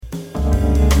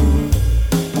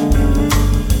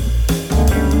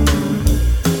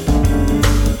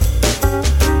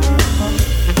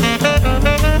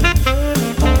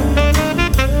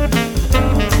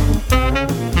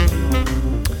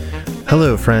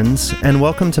Hello, friends, and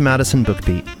welcome to Madison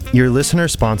BookBeat, your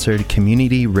listener-sponsored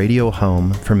community radio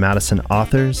home for Madison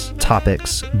authors,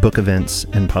 topics, book events,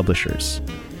 and publishers.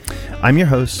 I'm your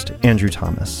host, Andrew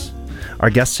Thomas. Our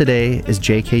guest today is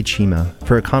J.K. Cheema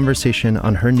for a conversation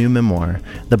on her new memoir,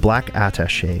 The Black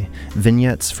Attaché: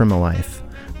 Vignettes from a Life,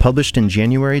 published in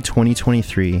January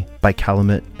 2023 by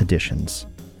Calumet Editions.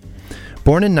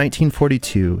 Born in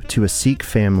 1942 to a Sikh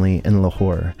family in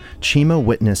Lahore, Cheema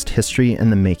witnessed history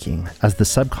in the making as the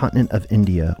subcontinent of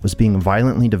India was being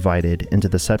violently divided into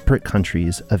the separate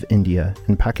countries of India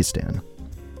and Pakistan.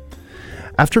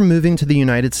 After moving to the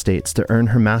United States to earn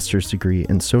her master's degree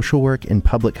in social work and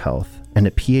public health and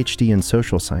a PhD in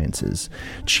social sciences,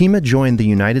 Cheema joined the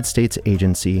United States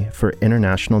Agency for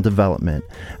International Development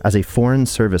as a Foreign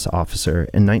Service Officer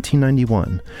in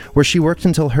 1991, where she worked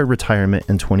until her retirement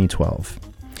in 2012.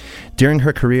 During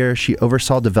her career, she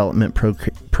oversaw development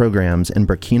programs in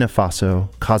Burkina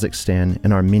Faso, Kazakhstan,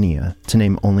 and Armenia, to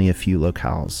name only a few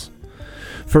locales.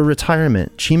 For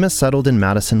retirement, Cheema settled in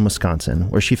Madison, Wisconsin,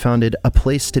 where she founded A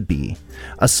Place to Be,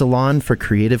 a salon for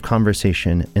creative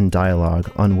conversation and dialogue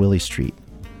on Willie Street.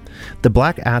 The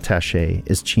Black Attaché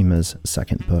is Cheema's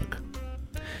second book.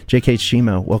 J.K.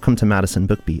 Cheema, welcome to Madison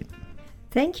BookBeat.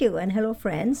 Thank you, and hello,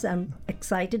 friends. I'm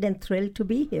excited and thrilled to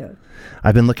be here.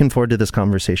 I've been looking forward to this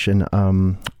conversation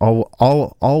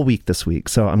all week this week,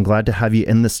 so I'm glad to have you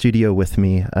in the studio with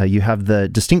me. You have the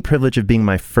distinct privilege of being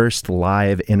my first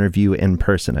live interview in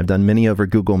person. I've done many over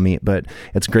Google Meet, but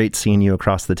it's great seeing you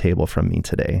across the table from me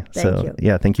today. Thank you.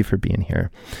 Yeah, thank you for being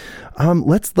here.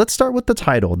 Let's start with the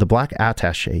title, The Black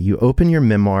Attaché. You open your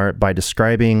memoir by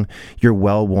describing your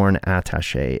well-worn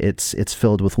attaché. It's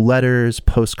filled with letters,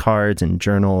 postcards, and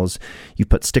journals. You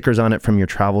put stickers on it from your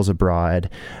travels abroad.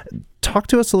 Talk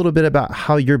to us a little bit about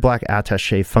how your black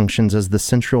attaché functions as the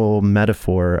central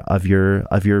metaphor of your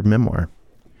memoir.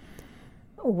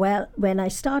 Well, when I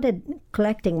started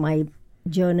collecting my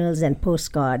journals and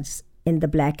postcards in the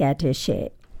Black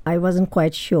Attaché, I wasn't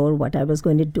quite sure what I was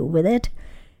going to do with it.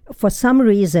 For some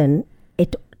reason,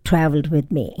 it traveled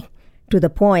with me to the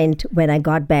point when I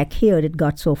got back here, it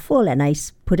got so full and I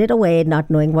put it away, not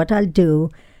knowing what I'll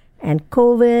do. And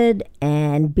COVID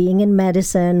and being in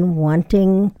medicine,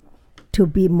 wanting to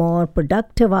be more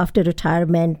productive after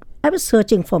retirement, I was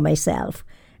searching for myself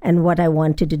and what I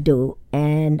wanted to do.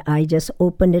 And I just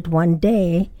opened it one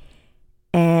day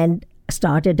and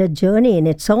started a journey in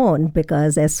its own,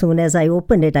 because as soon as I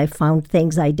opened it, I found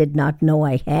things I did not know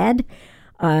I had.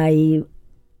 I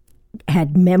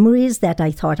had memories that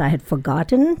I thought I had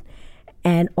forgotten,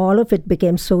 and all of it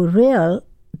became so real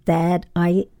that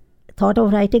I thought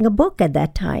of writing a book at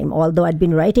that time. Although I'd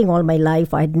been writing all my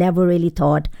life, I'd never really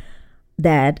thought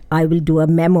that I will do a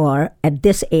memoir at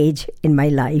this age in my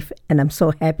life. And I'm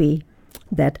so happy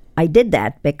that I did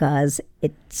that, because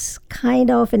it's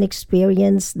kind of an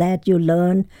experience that you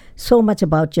learn so much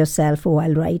about yourself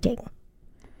while writing.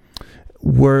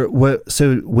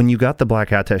 So when you got the Black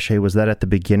Attaché, was that at the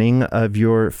beginning of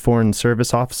your Foreign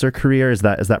Service Officer career? Is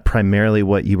that primarily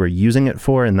what you were using it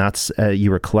for, and that's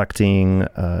you were collecting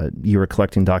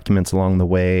documents along the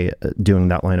way, doing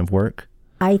that line of work?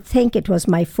 I think it was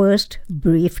my first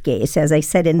briefcase. As I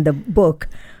said in the book,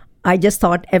 I just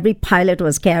thought every pilot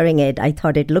was carrying it. I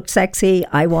thought it looked sexy.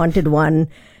 I wanted one.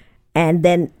 And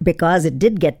then because it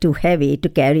did get too heavy to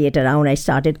carry it around, I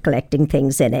started collecting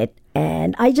things in it.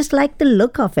 And I just liked the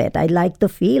look of it. I liked the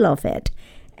feel of it.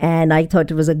 And I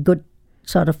thought it was a good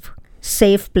sort of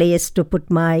safe place to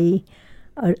put my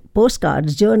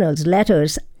postcards, journals,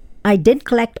 letters. I did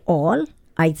collect all,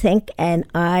 I think, and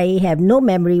I have no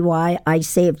memory why I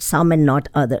saved some and not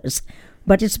others.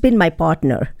 But it's been my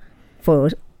partner for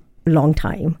a long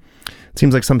time. It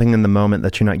seems like something in the moment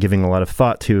that you're not giving a lot of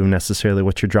thought to necessarily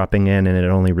what you're dropping in, and it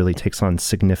only really takes on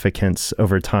significance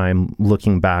over time,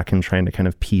 looking back and trying to kind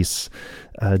of piece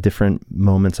different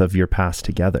moments of your past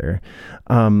together.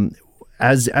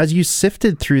 As you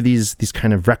sifted through these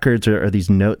kind of records or these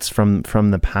notes from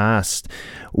the past,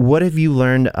 what have you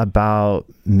learned about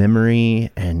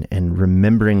memory and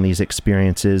remembering these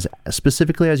experiences,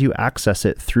 specifically as you access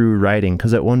it through writing?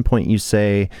 Because at one point you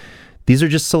say, these are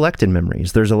just selected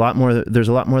memories. There's a lot more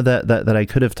that I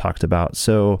could have talked about.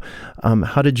 So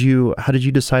how did you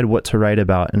decide what to write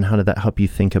about, and how did that help you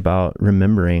think about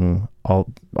remembering all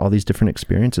these different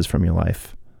experiences from your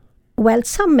life? Well,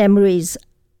 some memories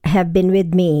have been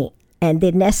with me, and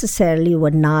they necessarily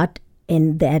were not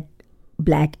in that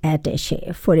Black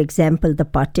Attaché. For example, the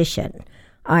partition.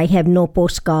 I have no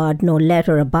postcard, no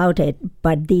letter about it,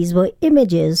 but these were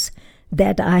images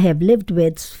that I have lived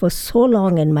with for so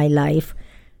long in my life,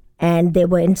 and they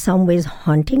were in some ways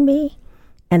haunting me.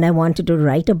 and I wanted to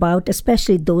write about,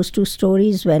 especially those two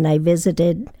stories when I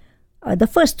visited the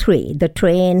first three, the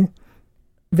train,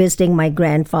 visiting my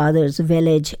grandfather's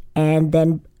village, and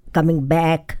then coming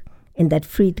back in that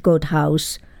Friedgold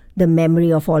house, the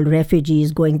memory of all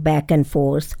refugees going back and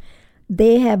forth.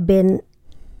 They have been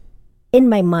in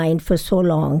my mind for so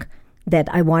long that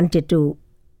I wanted to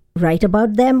write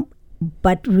about them.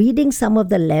 But reading some of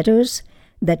the letters,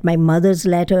 that my mother's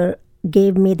letter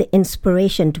gave me the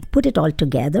inspiration to put it all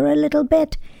together a little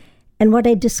bit. And what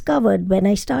I discovered when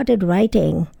I started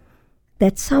writing,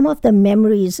 that some of the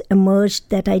memories emerged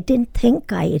that I didn't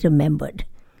think I remembered.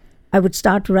 I would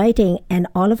start writing and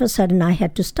all of a sudden I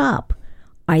had to stop.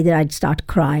 Either I'd start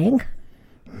crying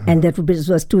and that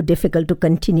was too difficult to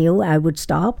continue, I would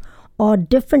stop, or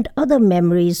different other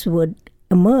memories would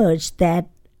emerge that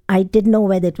I didn't know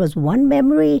whether it was one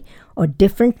memory or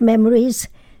different memories.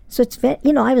 So it's very,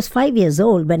 I was 5 years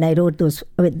old when I wrote those,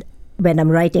 when I'm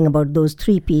writing about those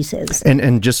three pieces.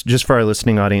 And just for our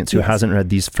listening audience who hasn't read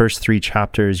these first three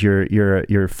chapters,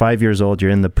 you're 5 years old, you're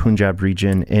in the Punjab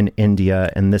region in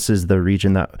India, and this is the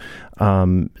region that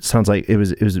sounds like it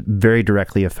was very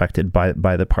directly affected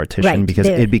by the partition, because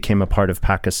it became a part of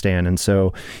Pakistan. And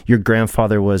so your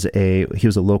grandfather was a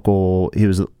local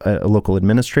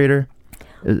administrator.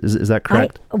 Is that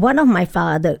correct? One of my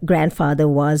grandfather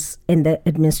was in the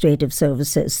administrative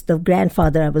services. The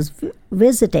grandfather I was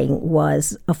visiting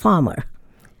was a farmer,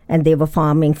 and they were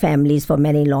farming families for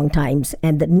many long times.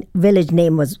 And the village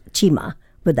name was Cheema,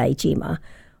 Budai Cheema.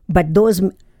 But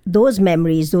those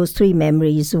memories, those three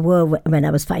memories, were when I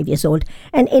was 5 years old.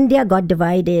 And India got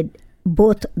divided.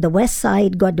 Both the west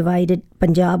side got divided,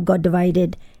 Punjab got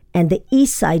divided, and the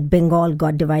east side, Bengal,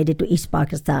 got divided to East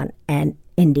Pakistan and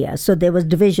India. So there was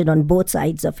division on both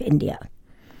sides of India.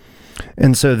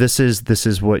 And so this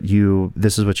is what you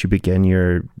begin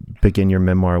your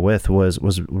memoir with,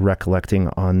 was recollecting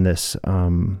on this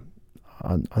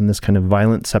on this kind of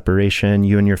violent separation.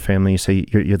 You and your family, you say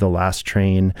you're the last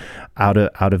train out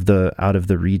of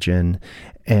the region,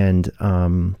 and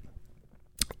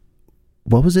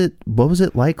what was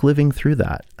it like living through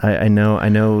that? I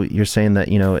know you're saying that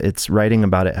it's writing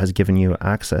about it has given you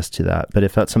access to that, but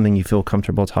if that's something you feel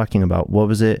comfortable talking about, what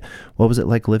was it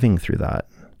like living through that?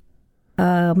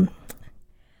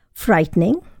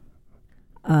 Frightening,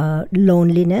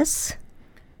 loneliness,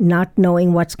 not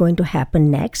knowing what's going to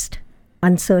happen next,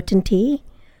 uncertainty,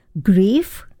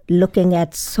 grief, looking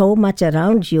at so much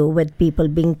around you with people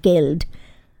being killed,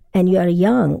 and you're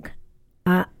young.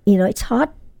 It's hard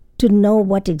to know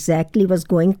what exactly was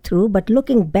going through, but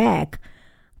looking back,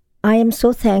 I am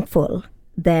so thankful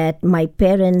that my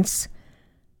parents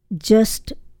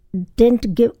just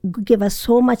didn't give us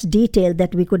so much detail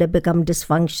that we could have become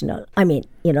dysfunctional. I mean,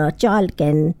 a child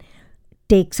can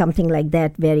take something like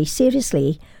that very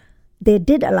seriously. They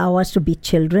did allow us to be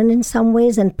children in some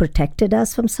ways and protected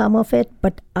us from some of it,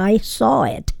 but I saw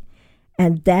it.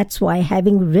 And that's why,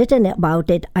 having written about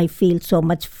it, I feel so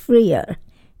much freer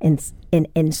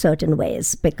in certain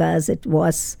ways, because it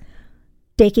was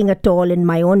taking a toll in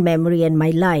my own memory and my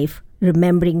life,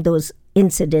 remembering those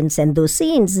incidents and those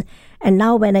scenes. And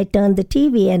now when I turn the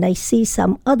TV and I see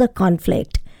some other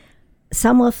conflict,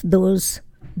 some of those,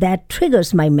 that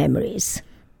triggers my memories,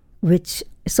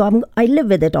 I live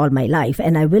with it all my life,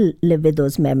 and I will live with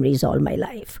those memories all my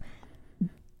life.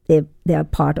 They are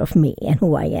part of me and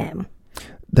who I am.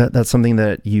 That's something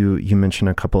that you mention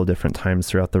a couple of different times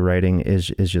throughout the writing,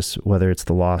 is just whether it's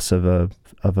the loss of a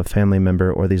family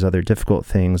member or these other difficult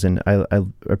things. And I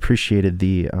appreciated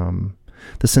the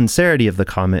sincerity of the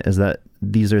comment, is that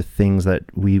these are things that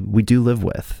we do live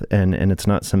with, and it's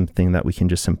not something that we can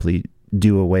just simply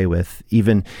do away with,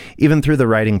 even through the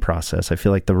writing process. I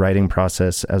feel like the writing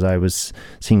process, as I was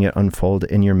seeing it unfold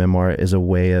in your memoir, is a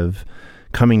way of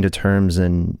coming to terms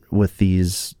with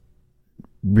these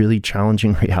really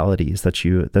challenging realities that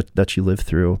you live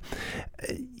through.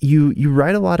 You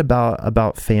write a lot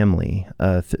about family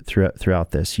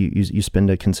throughout this. You spend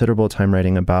a considerable time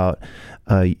writing about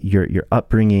your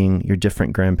upbringing, your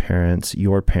different grandparents,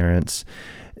 your parents.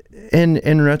 And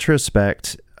in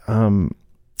retrospect,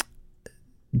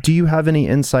 do you have any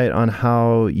insight on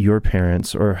how your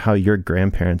parents or how your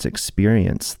grandparents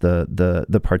experienced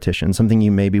the partition? Something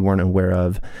you maybe weren't aware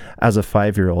of as a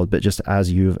 5-year-old, but just as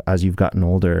you've gotten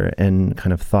older and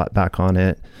kind of thought back on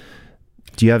it,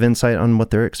 do you have insight on what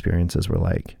their experiences were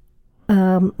like?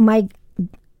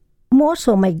 More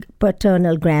so my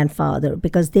paternal grandfather,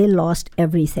 because they lost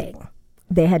everything.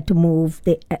 They had to move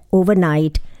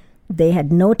overnight. They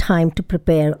had no time to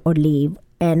prepare or leave.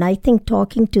 And I think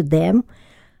talking to them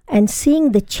and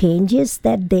seeing the changes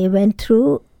that they went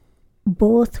through,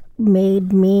 both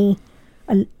made me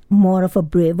more of a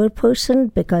braver person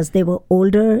because they were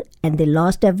older and they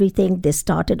lost everything. They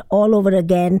started all over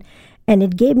again. And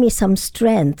it gave me some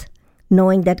strength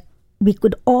knowing that we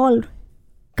could all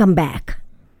come back,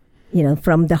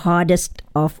 from the hardest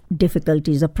of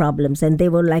difficulties or problems. And they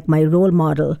were like my role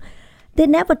model. They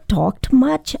never talked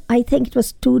much. I think it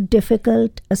was too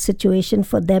difficult a situation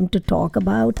for them to talk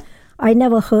about. I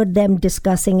never heard them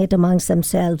discussing it amongst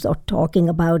themselves or talking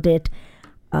about it.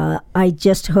 I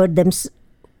just heard them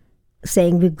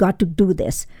saying, we've got to do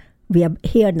this. We are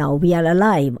here now. We are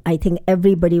alive. I think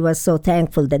everybody was so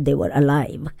thankful that they were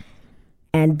alive.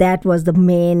 And that was the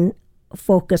main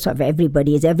focus of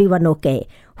everybody. Is everyone okay?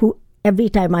 Every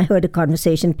time I heard a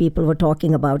conversation, people were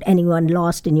talking about anyone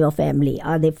lost in your family.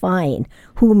 Are they fine?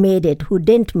 Who made it? Who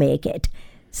didn't make it?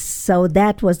 So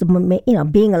that was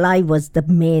being alive was the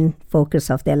main focus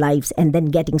of their lives, and then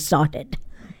getting started.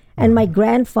 And my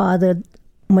grandfather,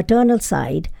 maternal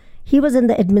side, he was in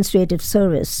the administrative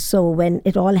service. So when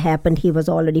it all happened, he was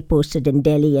already posted in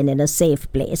Delhi and in a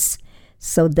safe place.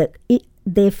 So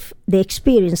they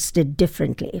experienced it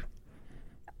differently.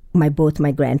 Both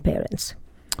my grandparents.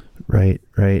 Right.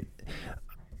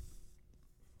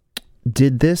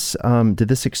 Did this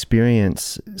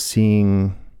experience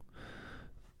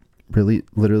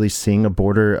literally seeing a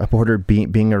border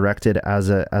being erected as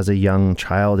a young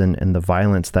child and the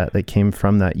violence that came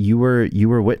from that, you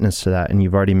were witness to that, and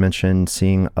you've already mentioned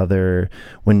seeing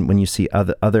when you see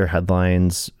other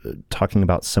headlines talking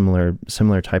about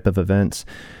similar type of events.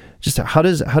 Just how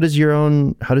does your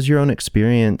own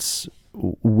experience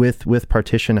with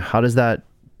partition, how does that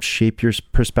shape your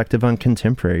perspective on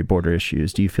contemporary border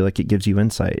issues? Do you feel like it gives you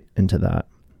insight into that?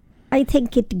 I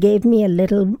think it gave me a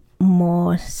little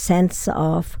more sense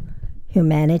of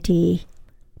humanity,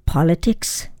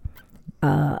 politics.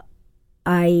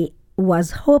 I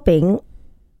was hoping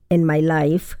in my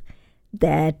life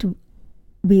that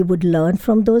we would learn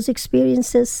from those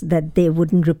experiences, that they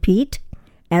wouldn't repeat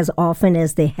as often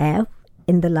as they have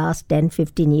in the last 10,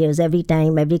 15 years. Every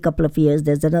couple of years,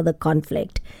 there's another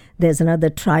conflict. There's another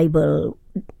tribal,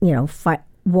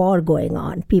 war going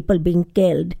on, people being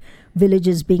killed,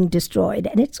 villages being destroyed.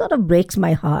 And it sort of breaks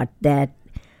my heart that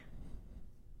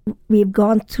we've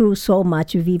gone through so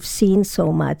much, we've seen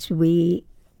so much. We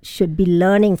should be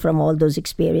learning from all those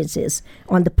experiences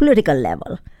on the political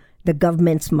level. The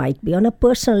governments might be. On a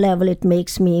personal level, it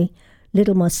makes me a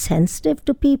little more sensitive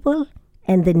to people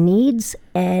and the needs,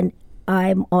 and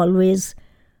I'm always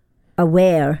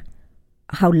aware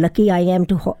how lucky I am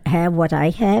to have what I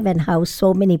have, and how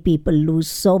so many people lose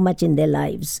so much in their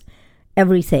lives,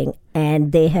 everything,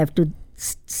 and they have to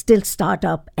still start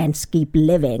up and keep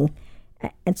living.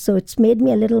 And so it's made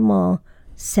me a little more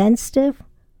sensitive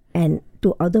and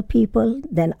to other people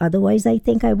than otherwise I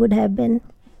think I would have been.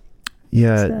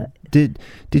 Yeah. So,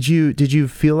 did you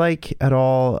feel like at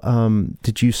all?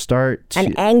 Did you start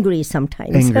and angry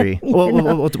sometimes? Angry.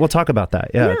 We'll talk about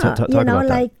that. Yeah. Talk about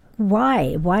that.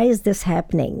 Why is this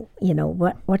happening?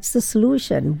 What's the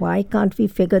solution? Why can't we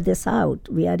figure this out?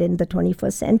 We are in the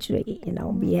 21st century.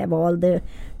 We have all the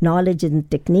knowledge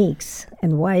and techniques.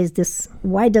 And why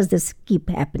does this keep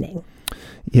happening?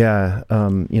 Yeah.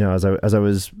 As I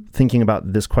was thinking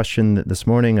about this question this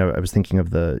morning, I was thinking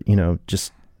of the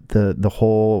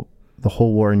whole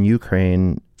war in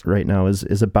Ukraine right now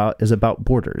is about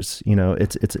borders.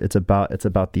 It's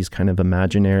about these kind of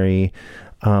imaginary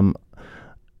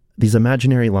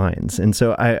lines. And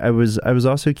so I was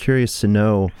also curious to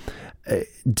know,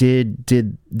 did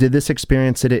this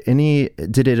experience,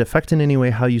 did it affect in any way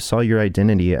how you saw your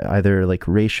identity, either like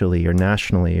racially or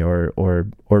nationally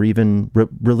or even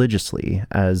religiously?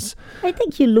 As I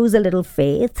think you lose a little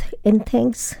faith in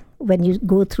things when you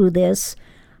go through this,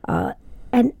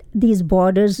 and these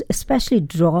borders, especially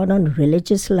drawn on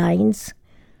religious lines.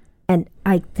 And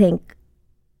I think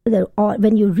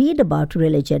when you read about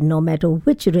religion, no matter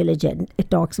which religion,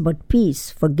 it talks about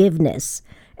peace, forgiveness,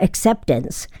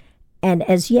 acceptance. And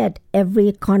as yet,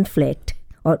 every conflict,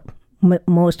 or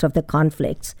most of the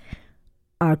conflicts,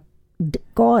 are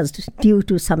caused due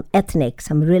to some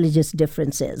religious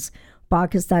differences.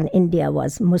 Pakistan, India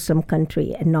was Muslim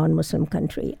country and non-Muslim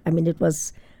country. I mean, it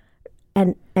was,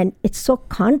 and it's so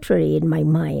contrary in my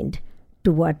mind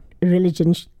to what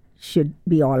religion should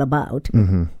be all about.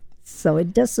 Mm-hmm. So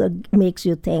it just makes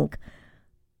you think,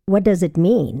 what does it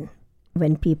mean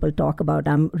when people talk about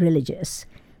I'm religious,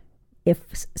 if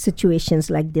situations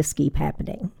like this keep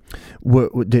happening?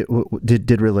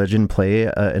 Did religion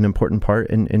play an important part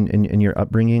in your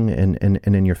upbringing and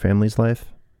in your family's life?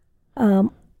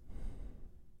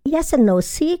 Yes and no.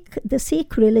 The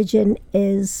Sikh religion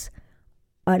is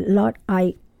a lot.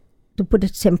 To put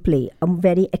it simply, I'm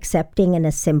very accepting and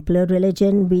a simpler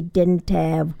religion. We didn't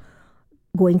have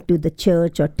going to the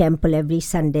church or temple every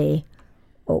Sunday.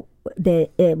 Oh, there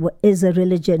is a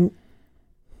religion.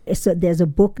 So there's a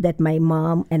book that my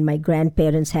mom and my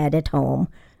grandparents had at home,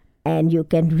 and you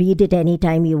can read it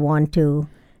anytime you want to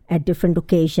at different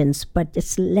occasions, but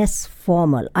it's less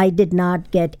formal. I did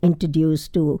not get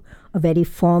introduced to a very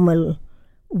formal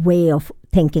way of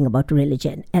thinking about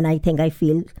religion, and I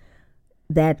feel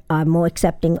that I'm more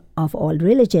accepting of all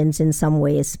religions in some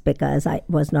ways because I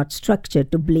was not structured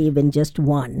to believe in just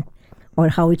one or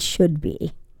how it should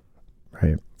be.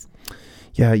 Right.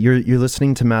 Yeah, you're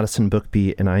listening to Madison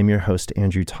Bookbeat, and I'm your host,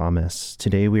 Andrew Thomas.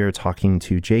 Today we are talking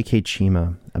to J.K.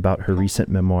 Cheema about her recent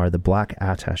memoir, The Black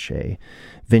Attaché,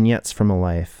 Vignettes from a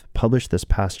Life, published this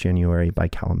past January by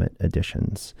Calumet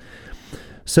Editions.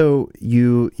 So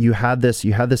you had this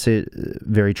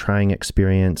very trying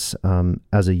experience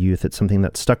as a youth. It's something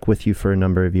that stuck with you for a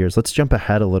number of years. Let's jump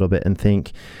ahead a little bit and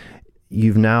think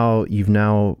you've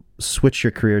now switched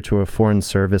your career to a foreign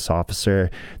service officer.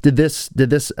 Did this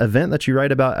event that you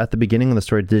write about at the beginning of the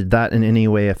story, did that in any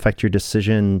way affect your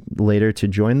decision later to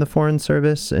join the foreign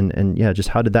service? And yeah, just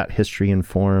how did that history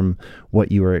inform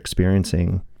what you were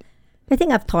experiencing? I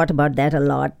think I've thought about that a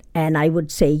lot, and I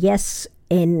would say yes,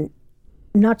 in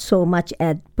not so much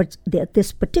at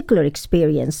this particular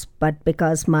experience, but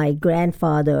because my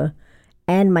grandfather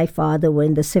and my father were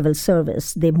in the civil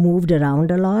service, they moved around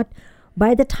a lot.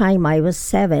 By the time I was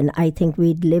 7, I think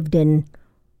we'd lived in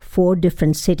 4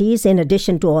 different cities, in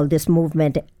addition to all this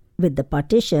movement with the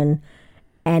partition,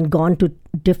 and gone to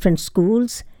different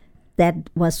schools. That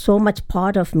was so much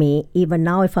part of me. Even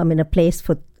now, if I'm in a place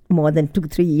for more than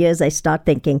 2-3 years, I start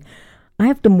thinking, I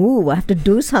have to move, I have to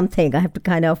do something, I have to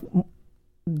kind of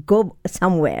go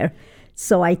somewhere.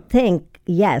 So I think,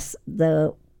 yes,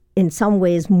 in some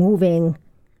ways moving,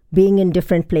 being in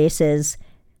different places,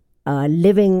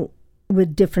 living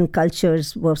with different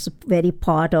cultures was very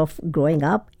part of growing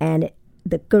up, and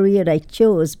the career I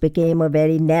chose became a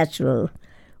very natural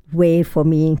way for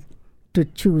me to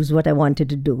choose what I wanted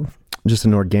to do. Just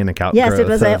an organic outgrowth. Yes, it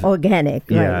was organic,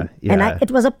 right? Yeah, yeah. And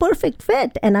it was a perfect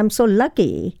fit, and I'm so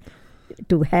lucky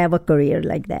to have a career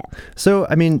like that. So,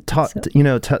 I mean, tell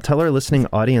our listening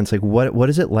audience, like, what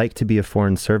is it like to be a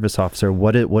foreign service officer?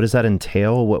 What does that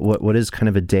entail? What is kind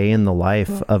of a day in the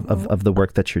life of the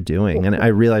work that you're doing? And I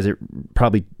realize it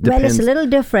probably depends. Well, it's a little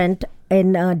different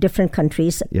in different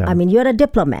countries. Yeah. I mean, you're a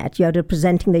diplomat. You're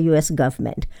representing the U.S.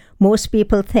 government. Most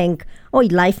people think, oh,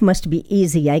 life must be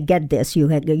easy. I get this. You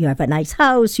have a nice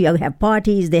house. You have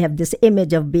parties. They have this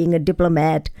image of being a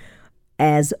diplomat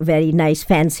as a very nice,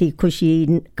 fancy,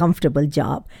 cushy, comfortable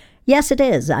job. Yes, it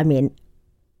is. I mean,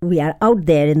 we are out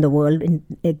there in the world in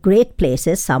great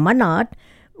places. Some are not.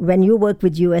 When you work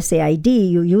with USAID,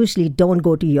 you usually don't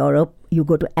go to Europe. You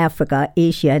go to Africa,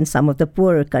 Asia, and some of the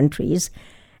poorer countries.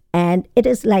 And it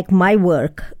is like my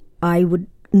work. I would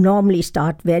normally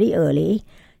start very early.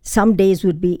 Some days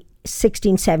would be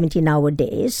 16, 17-hour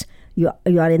days. You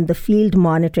are in the field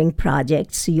monitoring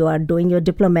projects. You are doing your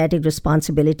diplomatic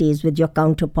responsibilities with your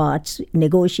counterparts,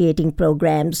 negotiating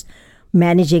programs,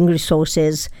 managing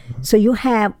resources. So you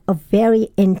have a very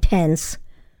intense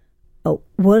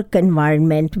work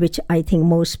environment, which I think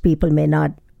most people may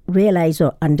not realize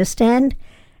or understand.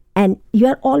 And you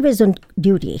are always on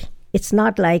duty. It's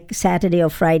not like Saturday or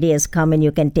Friday has come and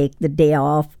you can take the day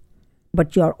off,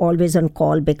 but you're always on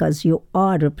call because you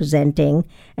are representing,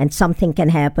 and something can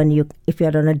happen. If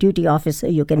you're on a duty officer,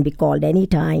 you can be called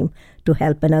anytime to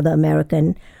help another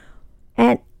American.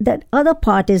 And the other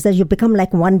part is that you become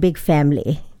like one big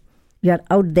family. You're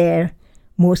out there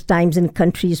most times in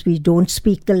countries we don't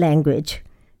speak the language.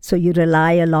 So you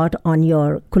rely a lot on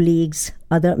your colleagues,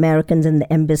 other Americans in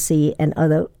the embassy and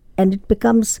you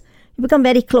become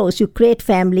very close. You create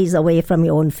families away from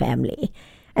your own family.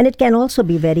 And it can also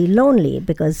be very lonely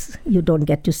because you don't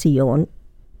get to see your own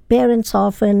parents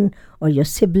often or your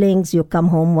siblings. You come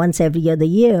home once every other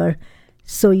year.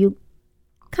 So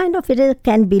it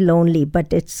can be lonely,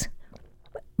 but it's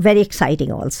very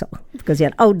exciting also because you're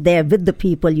out there with the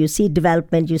people. You see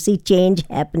development, you see change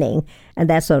happening, and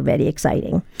that's all very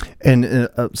exciting. And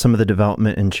some of the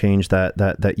development and change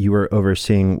that you were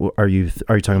overseeing, are you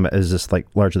talking about? Is this like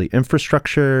largely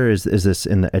infrastructure? Is this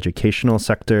in the educational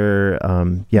sector?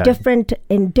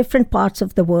 In different parts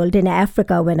of the world. In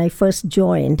Africa, when I first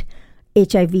joined,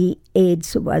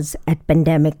 HIV/AIDS was at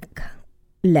pandemic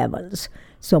levels.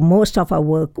 So most of our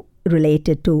work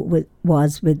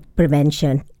was with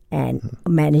prevention and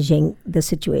managing the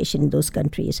situation in those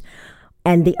countries.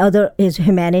 And the other is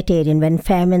humanitarian. When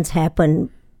famines happen,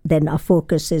 then our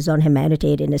focus is on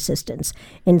humanitarian assistance.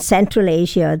 In Central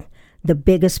Asia, the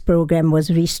biggest program was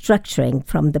restructuring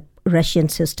from the Russian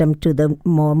system to the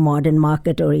more modern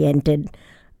market-oriented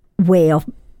way of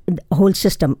the whole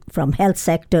system, from health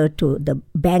sector to the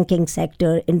banking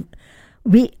sector.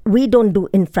 We don't do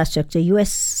infrastructure.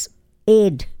 U.S.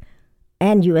 aid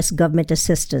and U.S. government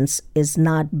assistance is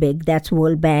not big. That's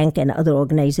World Bank and other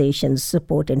organizations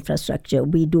support infrastructure.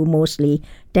 We do mostly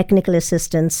technical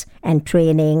assistance and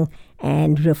training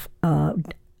and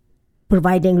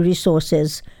providing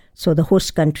resources so the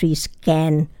host countries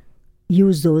can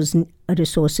use those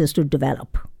resources to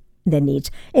develop their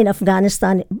needs. In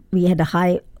Afghanistan, we had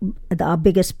our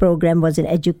biggest program was in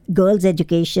girls'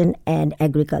 education and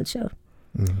agriculture.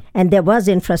 Mm. And there was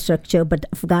infrastructure, but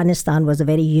Afghanistan was a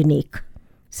very unique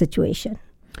situation.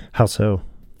 How so?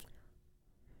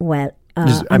 Well,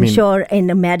 I'm sure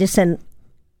in Madison,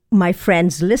 my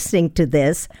friends listening to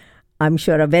this, I'm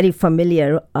sure are very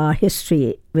familiar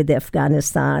history with the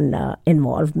Afghanistan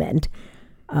involvement.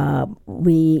 There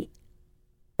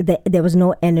was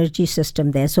no energy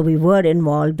system there, so we were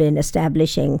involved in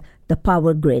establishing the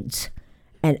power grids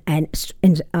and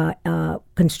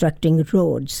constructing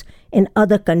roads. In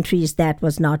other countries, that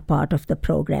was not part of the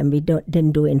program. We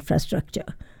didn't do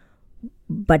infrastructure.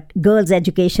 But girls'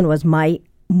 education was my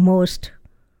most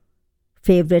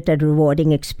favorite and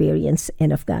rewarding experience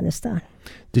in Afghanistan.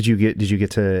 Did you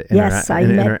get to Yes, I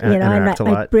met, interact a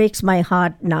lot? It breaks my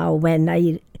heart now when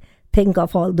I think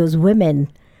of all those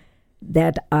women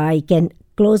that I can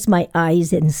close my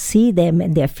eyes and see them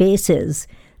and their faces.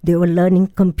 They were learning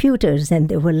computers and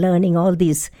they were learning all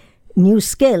these new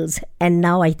skills. And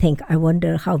now I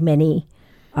wonder how many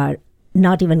are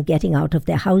not even getting out of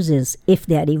their houses if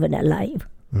they are even alive.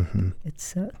 Mm-hmm.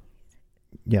 It's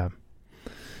yeah.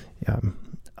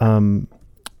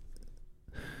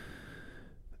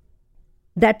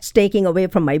 That's taking away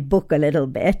from my book a little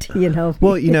bit,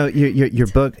 Well, your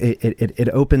book it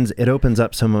opens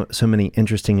up so many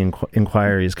interesting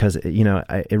inquiries, because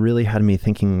it really had me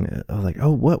thinking like,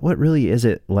 oh, what really is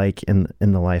it like in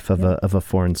the life of a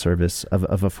foreign service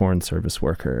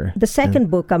worker? The second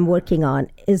book I'm working on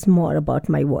is more about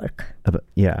my work.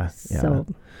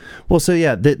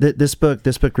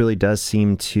 This book really does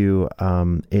seem to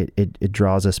it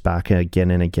draws us back again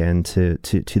and again to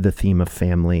the theme of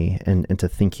family and to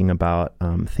thinking about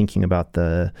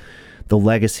the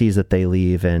legacies that they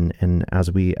leave, and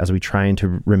as we try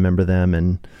to remember them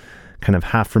and kind of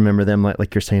half remember them,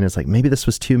 like you're saying, it's like maybe this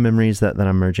was two memories that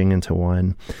I'm merging into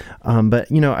one.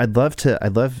 But I'd love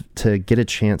to get a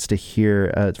chance to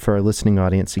hear for our listening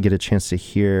audience to get a chance to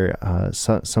hear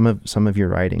some of your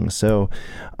writing. So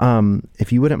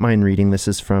if you wouldn't mind reading, this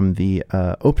is from the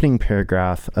opening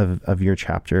paragraph of your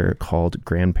chapter called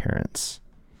Grandparents.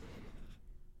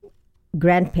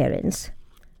 Grandparents.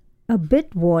 A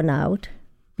bit worn out,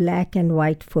 black and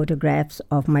white photographs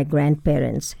of my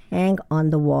grandparents hang on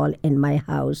the wall in my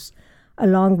house,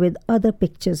 along with other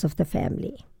pictures of the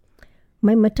family.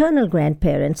 My maternal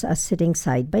grandparents are sitting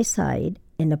side by side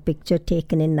in a picture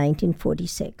taken in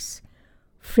 1946,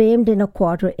 framed in a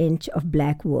 1/4 inch of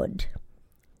black wood.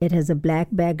 It has a black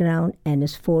background and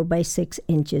is 4 by 6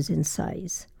 inches in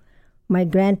size. My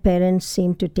grandparents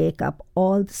seem to take up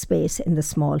all the space in the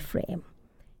small frame.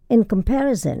 In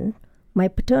comparison, my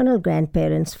paternal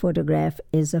grandparents' photograph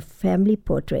is a family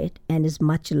portrait and is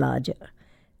much larger.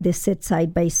 They sit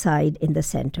side by side in the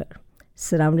center,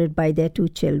 surrounded by their 2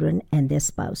 children and their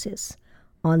spouses.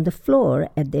 On the floor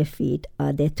at their feet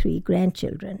are their 3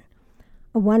 grandchildren.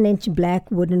 A 1-inch black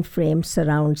wooden frame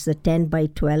surrounds the 10 by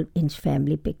 12-inch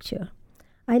family picture.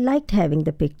 I liked having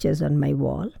the pictures on my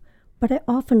wall, but I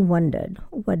often wondered,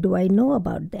 what do I know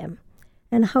about them?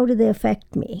 And how do they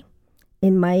affect me?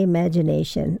 In my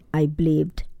imagination, I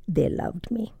believed they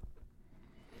loved me.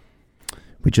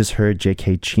 We just heard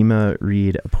J.K. Cheema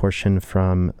read a portion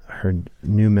from her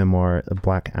new memoir,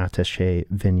 Black Attaché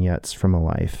Vignettes from a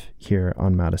Life, here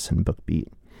on Madison Book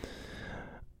Beat.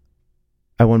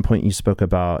 At one point, you spoke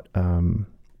about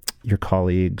your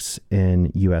colleagues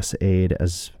in U.S. aid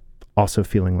as also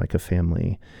feeling like a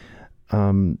family.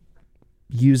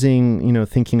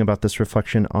 Thinking about this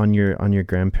reflection on your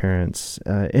grandparents,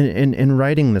 in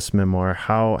writing this memoir,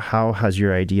 how has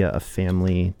your idea of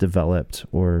family developed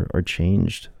or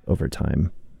changed over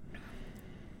time?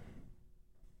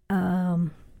 I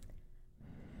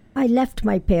left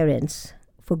my parents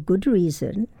for good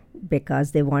reason,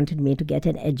 because they wanted me to get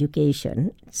an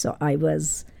education. So I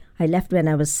left when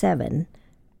I was 7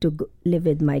 to live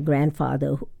with my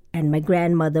grandfather, and my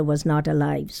grandmother was not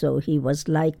alive, so he was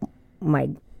like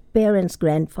my parents'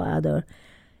 grandfather.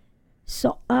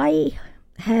 So I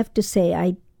have to say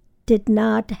I did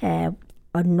not have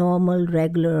a normal,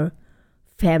 regular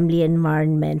family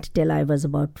environment till I was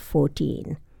about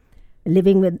 14.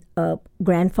 Living with a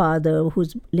grandfather who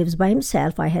lives by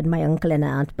himself. I had my uncle and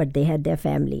aunt, but they had their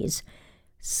families.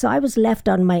 So I was left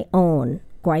on my own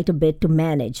quite a bit to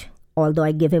manage. Although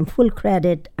I give him full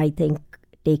credit, I think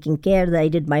taking care that I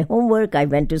did my homework, I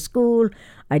went to school,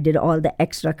 I did all the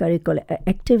extracurricular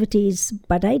activities,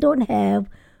 but I don't have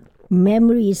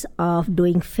memories of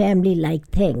doing family-like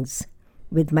things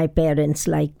with my parents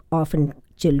like often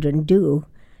children do.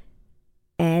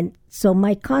 And so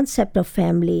my concept of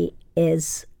family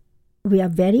is we are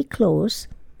very close.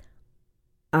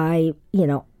 I'm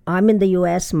in the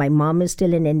US, my mom is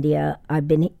still in India. I've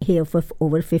been here for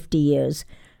over 50 years.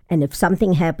 And if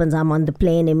something happens, I'm on the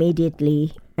plane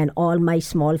immediately. And all my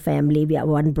small family, we have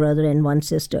one brother and one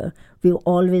sister. We've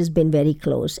always been very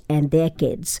close, and their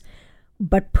kids.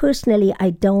 But personally,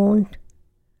 I don't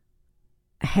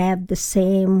have the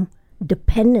same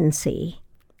dependency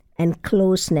and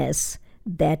closeness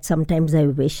that sometimes I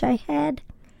wish I had.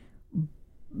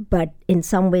 But in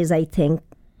some ways, I think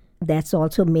that's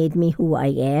also made me who I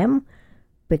am,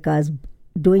 because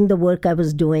doing the work I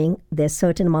was doing, there's a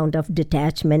certain amount of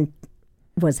detachment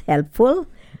was helpful.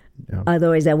 Yeah.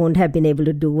 Otherwise, I wouldn't have been able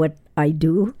to do what I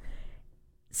do.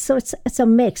 So it's a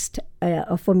mixed.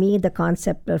 For me, the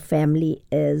concept of family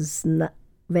is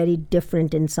very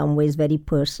different in some ways, very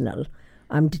personal.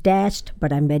 I'm detached,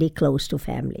 but I'm very close to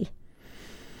family.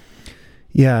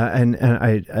 Yeah, and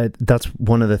I that's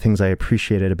one of the things I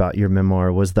appreciated about your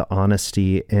memoir was the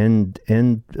honesty in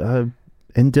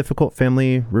difficult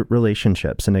family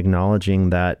relationships, and acknowledging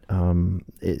that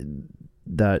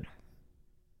that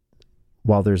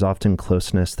while there's often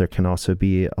closeness, there can also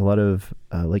be a lot of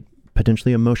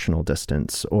potentially emotional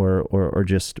distance or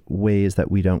just ways that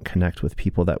we don't connect with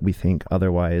people that we think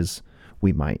otherwise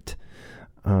we might.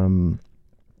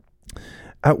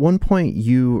 At one point,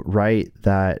 you write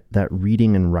that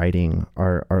reading and writing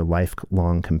are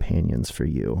lifelong companions for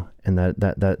you, and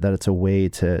that it's a way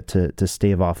to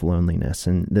stave off loneliness.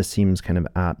 And this seems kind of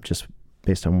apt, just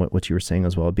based on what you were saying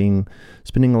as well,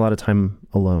 spending a lot of time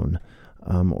alone,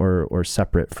 or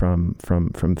separate from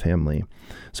family.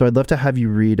 So I'd love to have you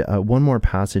read one more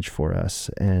passage for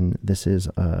us, and this is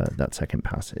that second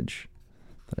passage.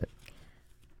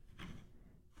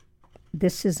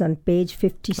 This is on page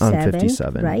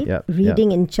 57, right? Yep,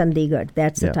 Reading in Chandigarh.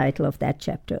 That's the title of that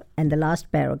chapter. And the last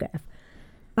paragraph.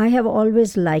 I have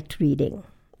always liked reading,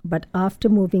 but after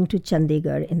moving to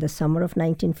Chandigarh in the summer of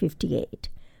 1958,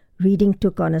 reading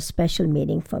took on a special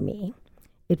meaning for me.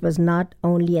 It was not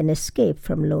only an escape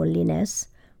from loneliness,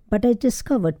 but I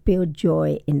discovered pure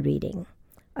joy in reading.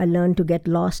 I learned to get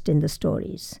lost in the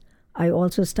stories. I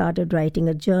also started writing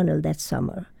a journal that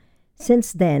summer.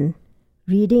 Since then,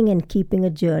 reading and keeping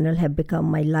a journal have become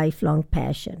my lifelong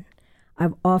passion.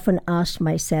 I've often asked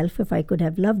myself if I could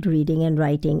have loved reading and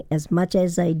writing as much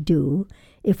as I do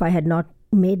if I had not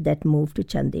made that move to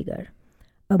Chandigarh.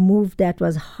 A move that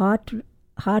was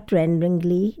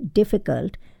heart-rendingly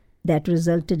difficult, that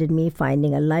resulted in me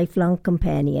finding a lifelong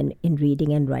companion in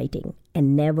reading and writing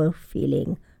and never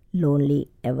feeling lonely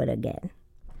ever again.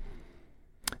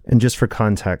 And just for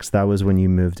context, that was when you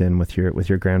moved in with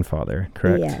your grandfather,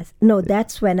 correct? Yes. No,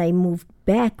 that's when I moved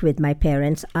back with my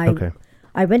parents. I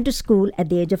went to school at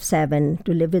the age of 7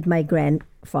 to live with my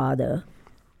grandfather.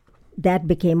 That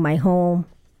became my home,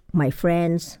 my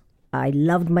friends. I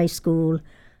loved my school.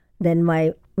 Then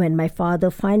when my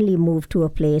father finally moved to a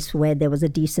place where there was a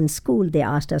decent school, they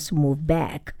asked us to move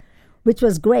back, which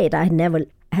was great. I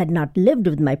had not lived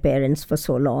with my parents for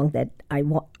so long that I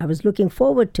was looking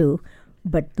forward to.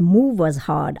 But the move was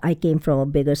hard. I came from a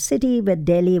bigger city where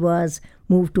Delhi was,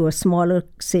 moved to a smaller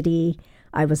city.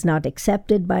 I was not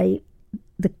accepted by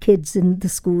the kids in the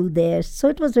school there. So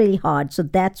it was really hard. So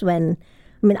that's when,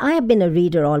 I have been a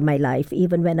reader all my life.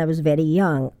 Even when I was very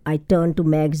young, I turned to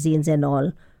magazines and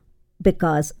all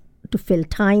because to fill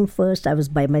time first, I was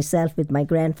by myself with my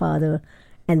grandfather.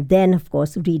 And then, of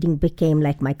course, reading became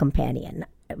like my companion.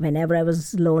 Whenever I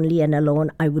was lonely and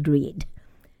alone, I would read.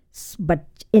 But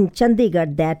in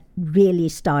Chandigarh, that really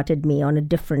started me on a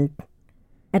different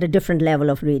level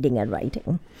of reading and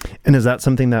writing. And is that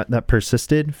something that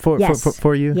persisted for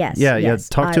you? Yes. Yeah.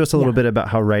 Talk to us a little bit about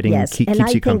how writing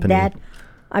keeps you company. That,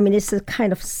 it's a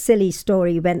kind of silly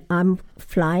story. When I'm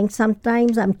flying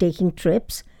sometimes, I'm taking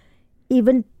trips.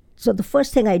 So the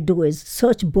first thing I do is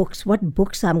search books, what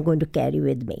books I'm going to carry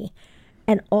with me.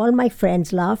 And all my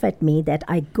friends laugh at me that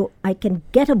I can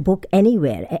get a book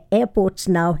anywhere. Airports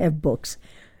now have books.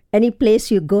 Any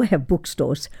place you go have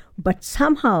bookstores. But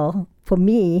somehow, for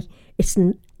me,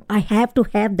 I have to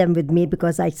have them with me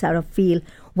because I sort of feel,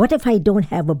 what if I don't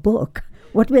have a book?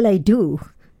 What will I do?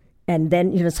 And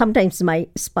then, sometimes my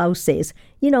spouse says,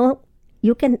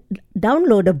 you can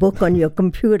download a book on your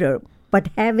computer, but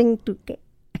having to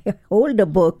hold a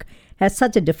book has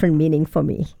such a different meaning for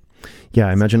me. Yeah,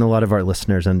 I imagine a lot of our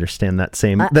listeners understand that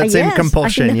same yes,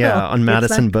 compulsion. Yeah, on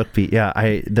Madison BookBeat.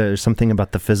 Yeah, there's something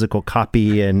about the physical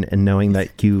copy and knowing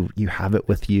that you have it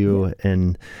with you.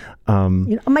 And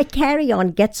my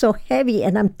carry-on gets so heavy,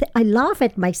 and I laugh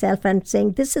at myself and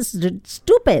saying, "This is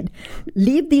stupid.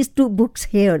 Leave these 2 books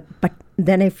here." But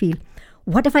then I feel,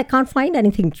 what if I can't find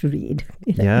anything to read?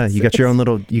 Yeah, you got your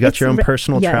own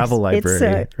personal travel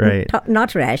library, right?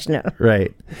 Not rational,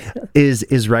 right?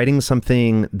 Is writing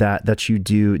something that you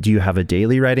do? Do you have a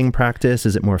daily writing practice?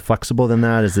 Is it more flexible than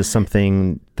that? Is this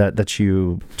something that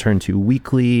you turn to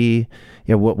weekly?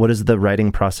 Yeah, what does the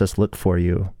writing process look for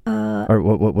you, or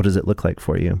what does it look like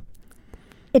for you?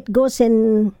 It goes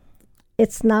in.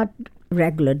 It's not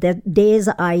regular. There are days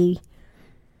I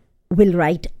will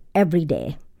write every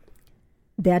day.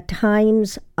 There are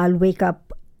times I'll wake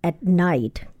up at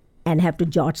night and have to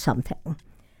jot something.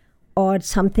 Or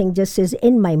something just is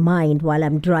in my mind while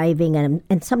I'm driving,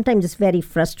 and sometimes it's very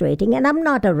frustrating. And I'm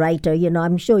not a writer,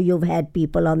 I'm sure you've had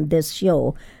people on this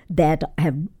show that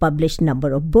have published a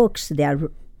number of books.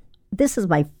 This is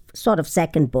my sort of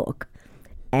second book,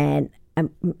 and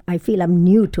I feel I'm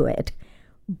new to it.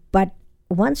 But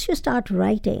once you start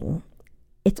writing,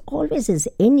 it always is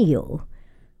in you.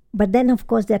 But then, of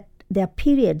course, there are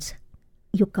periods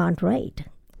you can't write.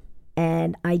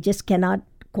 And I just cannot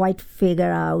quite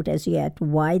figure out as yet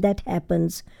why that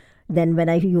happens. Then when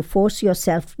you force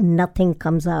yourself, nothing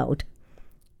comes out.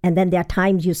 And then there are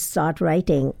times you start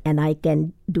writing and I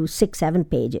can do 6-7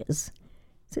 pages.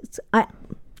 So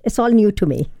it's all new to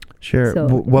me. Sure. So,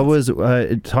 what was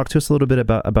talk to us a little bit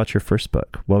about your first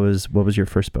book. What was your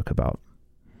first book about?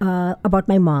 About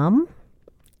my mom.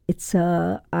 It's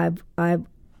I've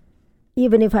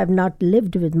even if I've not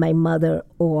lived with my mother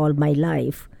all my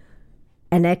life,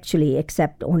 and actually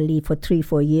except only for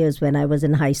 3-4 years when I was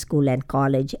in high school and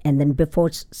college, and then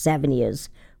before 7 years,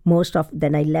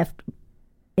 then I left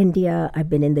India, I've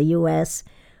been in the US,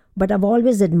 but I've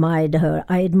always admired her.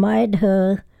 I admired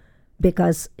her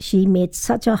because she made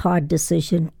such a hard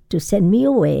decision to send me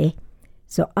away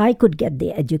so I could get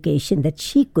the education that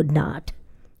she could not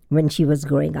when she was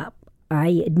growing up.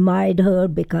 I admired her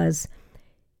because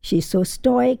she's so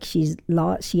stoic. She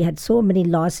had so many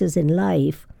losses in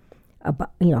life.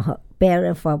 Her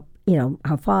parent,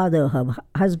 her father, her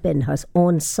husband, her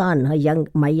own son,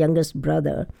 my youngest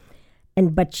brother,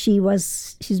 but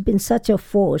she's been such a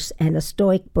force and a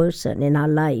stoic person in our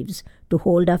lives to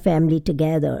hold our family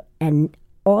together, and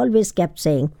always kept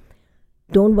saying,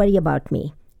 "Don't worry about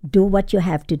me. Do what you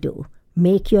have to do.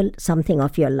 Make something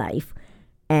of your life."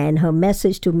 And her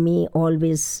message to me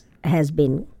always has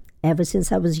been, ever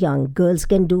since I was young, girls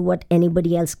can do what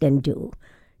anybody else can do.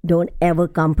 Don't ever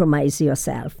compromise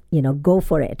yourself. Go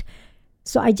for it.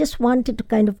 So I just wanted to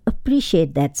kind of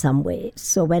appreciate that some way.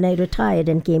 So when I retired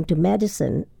and came to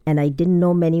Madison, and I didn't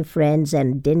know many friends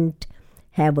and didn't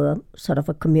have a sort of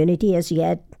a community as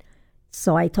yet,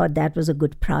 so I thought that was a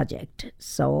good project.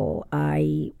 So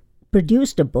I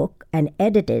produced a book and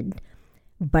edited,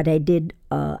 but I did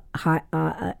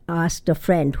asked a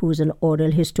friend who's an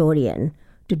oral historian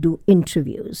to do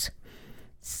interviews.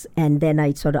 And then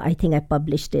I think I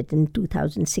published it in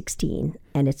 2016,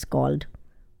 and it's called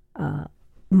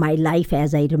My Life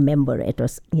as I Remember It.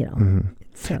 Mm-hmm.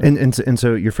 And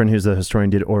so your friend who's a historian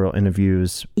did oral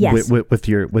interviews. Yes. with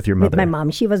your mother. With my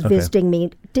mom. She was visiting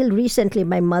me. Till recently,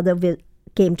 my mother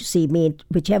came to see me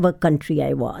whichever country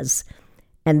I was.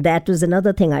 And that was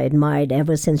another thing I admired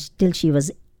till she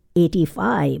was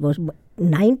 85 or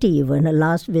 90 even. Her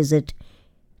last visit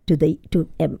to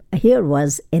here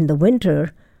was in the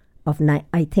winter of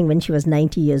I think when she was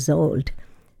 90 years old.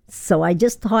 So I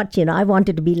just thought, I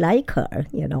wanted to be like her,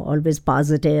 always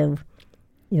positive,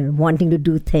 wanting to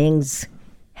do things,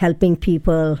 helping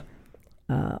people.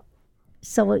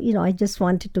 So I just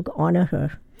wanted to honor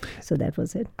her. So that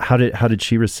was it. How did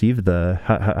she receive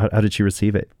how did she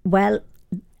receive it? Well,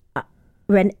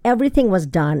 when everything was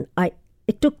done,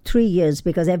 it took 3 years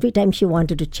because every time she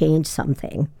wanted to change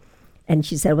something. And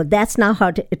she said, "Well, that's not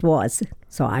how it was."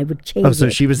 So I would change it. Oh, so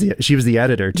she was the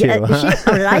editor too. Yeah,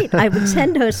 right. I would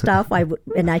send her stuff.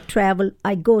 When I travel,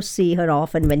 I go see her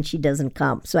often when she doesn't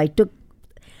come. So I took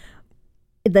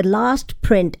the last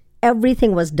print.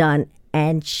 Everything was done,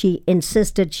 and she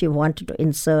insisted she wanted to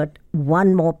insert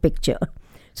one more picture.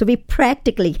 So we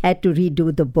practically had to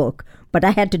redo the book, but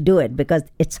I had to do it because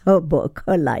it's her book,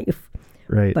 her life.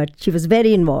 Right. But she was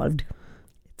very involved.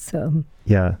 So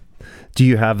yeah. Do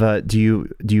you have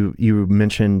you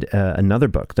mentioned another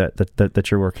book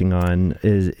that you're working on?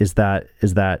 Is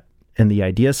that in the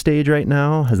idea stage right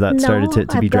now? Has that started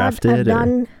to be drafted? I've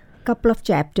done a couple of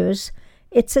chapters.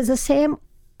 It's the same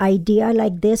idea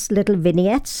like this, little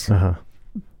vignettes,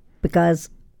 because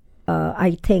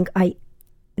I think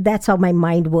that's how my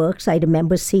mind works. I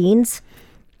remember scenes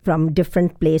from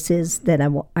different places that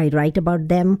I write about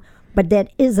them, but there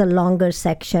is a longer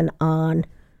section on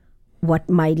what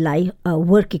my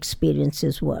work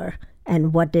experiences were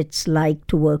and what it's like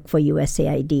to work for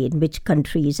USAID, in which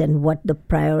countries and what the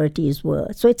priorities were.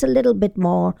 So it's a little bit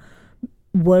more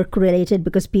work related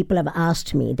because people have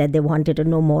asked me that they wanted to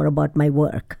know more about my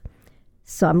work.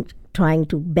 So I'm trying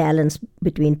to balance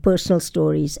between personal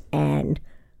stories and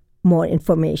more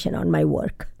information on my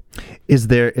work. Is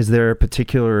there a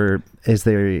particular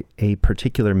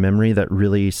memory that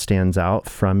really stands out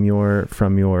from your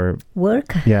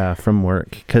work? Yeah, from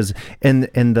work. Because in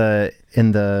the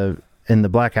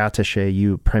Black Attaché,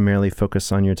 you primarily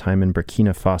focus on your time in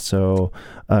Burkina Faso,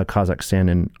 Kazakhstan,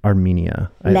 and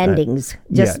Armenia. Landings,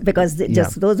 because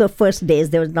those were first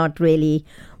days. There was not really,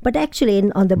 but actually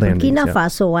on the Burkina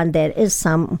Faso one, there is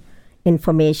some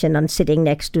information on sitting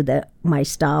next to my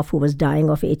staff who was dying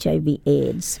of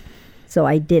HIV/AIDS. So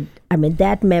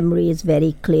that memory is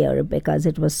very clear because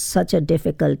it was such a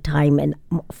difficult time, and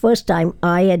first time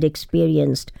I had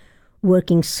experienced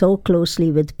working so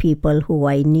closely with people who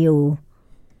I knew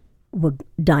were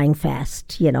dying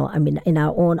fast. In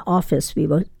our own office, we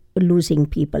were losing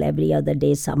people every other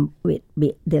day.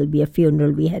 There'll be a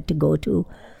funeral we had to go to.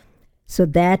 So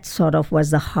that sort of was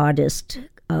the hardest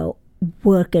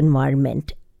work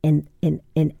environment in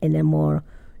a more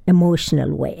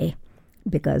emotional way,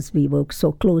 because we were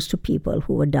so close to people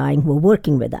who were dying, who were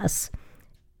working with us.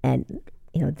 And,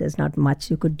 there's not much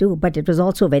you could do. But it was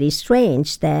also very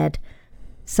strange that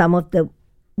some of the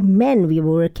men we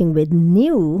were working with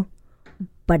knew,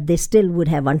 but they still would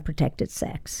have unprotected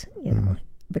sex,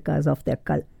 because of their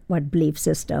belief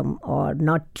system or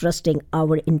not trusting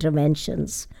our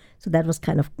interventions. So that was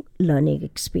kind of learning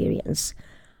experience.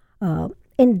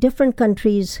 In different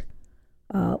countries,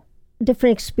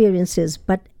 different experiences,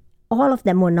 but all of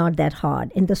them were not that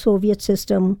hard. In the Soviet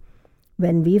system,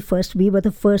 when we were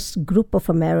the first group of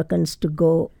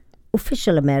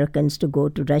official Americans to go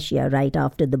to Russia right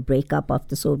after the breakup of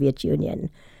the Soviet Union.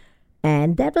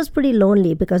 And that was pretty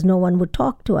lonely because no one would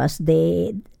talk to us.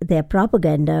 Their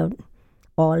propaganda,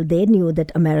 they knew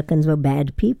that Americans were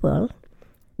bad people,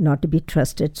 not to be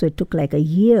trusted. So it took like a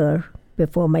year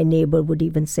before my neighbor would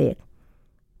even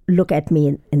look at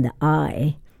me in the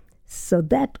eye. So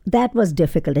that was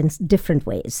difficult in different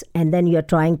ways. And then you're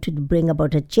trying to bring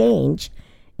about a change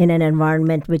in an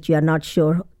environment which you are not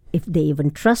sure if they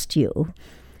even trust you.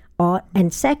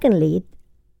 And secondly,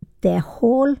 their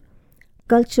whole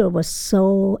culture was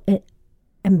so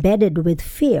embedded with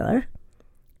fear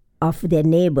of their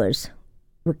neighbors,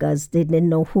 because they didn't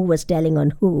know who was telling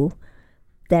on who,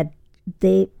 that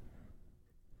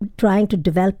trying to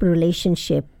develop a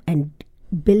relationship and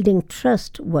building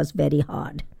trust was very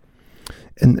hard.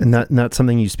 And that's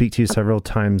something you speak to several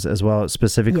times as well,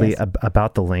 specifically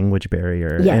about the language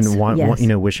barrier, and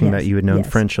wishing that you had known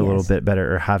French a little bit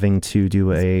better, or having to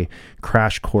do a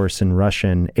crash course in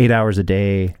Russian 8 hours a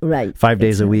day, 5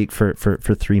 days a week for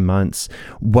 3 months.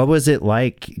 What was it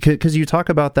like? Because you talk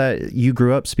about that you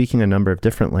grew up speaking a number of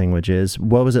different languages.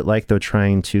 What was it like, though,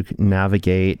 trying to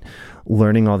navigate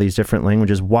learning all these different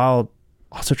languages while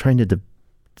also trying to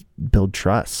build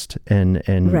trust and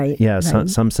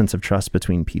some sense of trust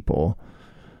between people?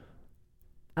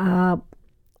 I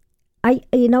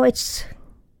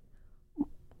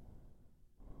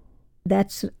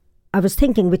was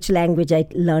thinking which language I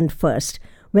learned first.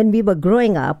 When we were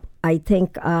growing up, I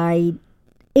think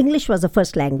English was the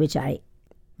first language I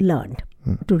learned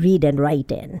to read and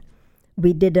write in.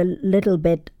 We did a little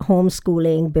bit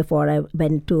homeschooling before I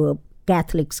went to a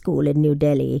Catholic school in New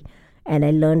Delhi. And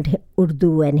I learned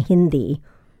Urdu and Hindi,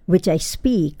 which I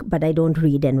speak, but I don't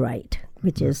read and write,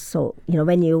 which is so,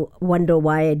 when you wonder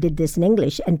why I did this in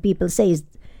English, and people say, is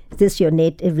this your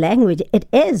native language? It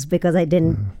is, because I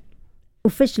didn't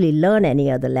officially learn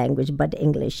any other language but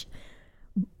English.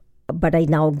 But I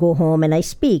now go home and I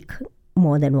speak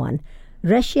more than one.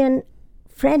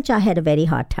 French, I had a very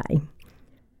hard time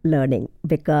learning,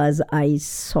 because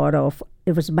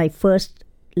it was my first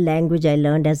language I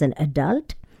learned as an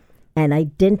adult. And I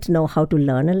didn't know how to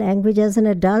learn a language as an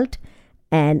adult.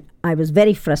 And I was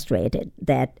very frustrated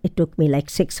that it took me like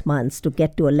 6 months to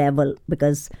get to a level,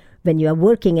 because when you are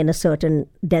working in a certain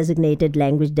designated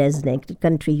language, designated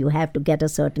country, you have to get a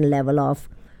certain level of,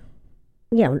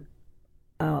 to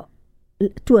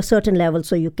a certain level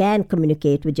so you can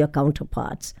communicate with your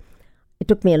counterparts. It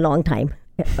took me a long time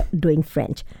doing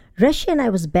French. Russian, I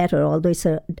was better, although it's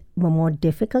a more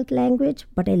difficult language,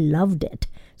 but I loved it.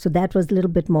 So that was a little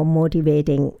bit more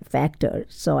motivating factor.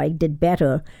 So I did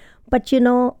better. But, you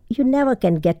never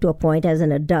can get to a point as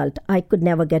an adult. I could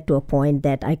never get to a point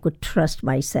that I could trust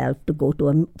myself to go to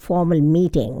a formal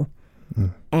meeting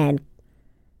and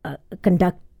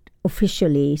conduct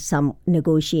officially some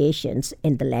negotiations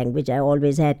in the language. I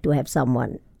always had to have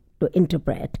someone to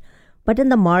interpret. But in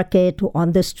the market,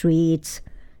 on the streets,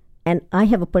 and I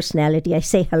have a personality, I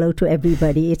say hello to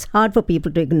everybody. It's hard for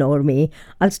people to ignore me.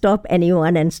 I'll stop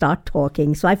anyone and start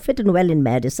talking. So I fit in well in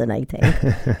Madison, I think.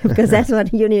 Because that's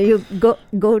what, you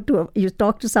you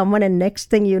talk to someone and next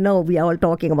thing you know, we are all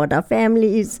talking about our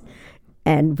families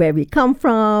and where we come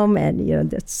from.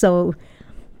 And, so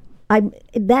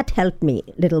that helped me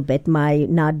a little bit, my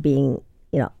not being,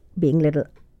 being a little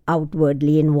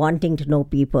outwardly and wanting to know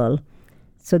people.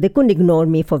 So they couldn't ignore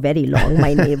me for very long,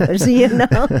 my neighbors,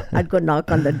 I'd go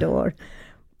knock on the door.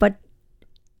 But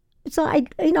so I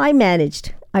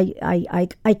managed.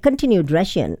 I continued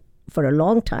Russian for a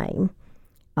long time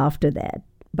after that.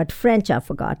 But French I've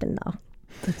forgotten now.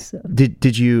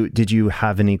 Did you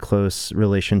have any close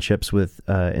relationships with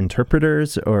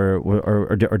interpreters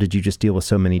or did you just deal with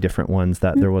so many different ones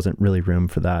that there wasn't really room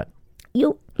for that?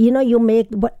 You make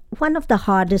one of the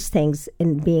hardest things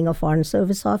in being a Foreign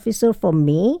Service officer for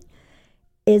me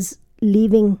is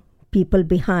leaving people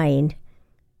behind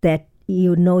that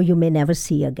you may never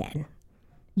see again.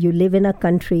 You live in a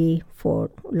country for,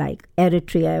 like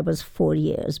Eritrea, I was 4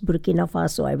 years. Burkina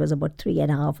Faso, I was about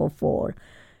 3.5 or 4.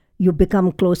 You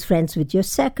become close friends with your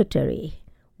secretary,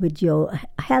 with your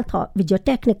with your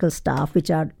technical staff,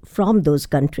 which are from those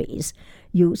countries.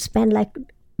 You spend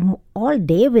all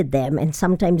day with them, and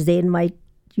sometimes they invite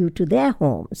you to their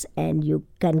homes, and you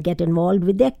can get involved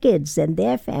with their kids and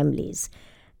their families,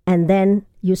 and then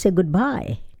you say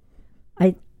goodbye.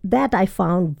 I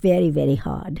found very, very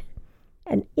hard.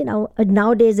 And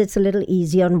nowadays it's a little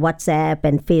easier on WhatsApp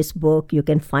and Facebook. You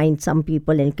can find some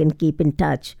people and you can keep in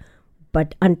touch.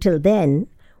 But until then,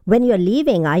 when you're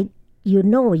leaving, you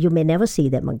may never see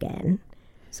them again.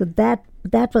 So that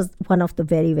was one of the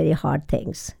very, very hard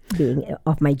things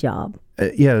of my job.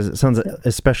 It sounds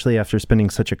especially after spending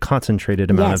such a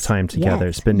concentrated amount of time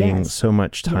together, spending so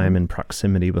much time in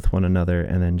proximity with one another,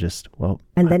 and then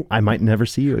I might never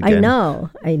see you again.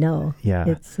 I know. Yeah.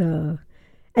 It's and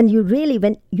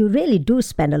when you really do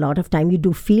spend a lot of time, you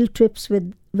do field trips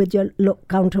with your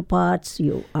counterparts.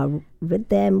 You are with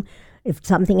them. If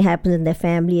something happens in their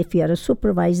family, if you are a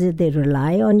supervisor, they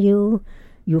rely on you.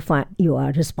 You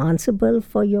are responsible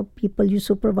for your people you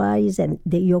supervise and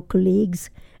your colleagues,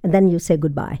 and then you say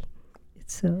goodbye.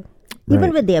 It's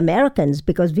even with the Americans,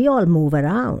 because we all move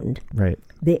around. Right.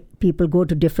 People go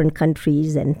to different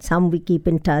countries, and some we keep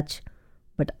in touch,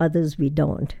 but others we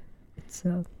don't.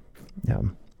 Yeah.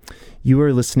 You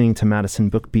are listening to Madison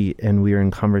Book Beat, and we are in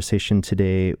conversation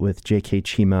today with J.K.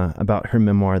 Cheema about her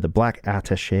memoir, The Black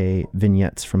Attaché,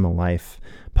 Vignettes from a Life,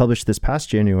 published this past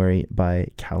January by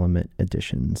Calumet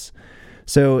Editions.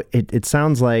 So it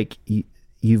sounds like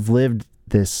you've lived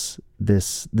this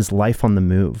life on the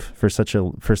move for such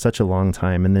a long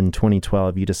time, and then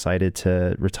 2012 you decided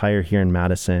to retire here in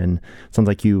Madison. Sounds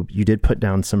like you did put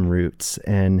down some roots,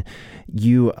 and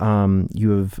you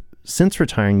have, since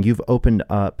retiring, you've opened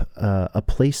up a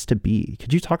place to be.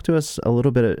 Could you talk to us a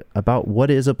little bit about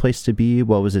what is a place to be?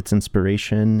 What was its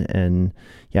inspiration, and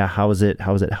how has it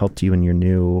helped you in your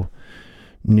new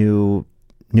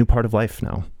part of life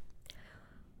now?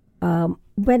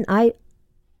 When I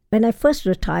first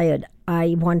retired,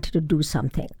 I wanted to do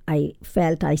something. I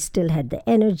felt I still had the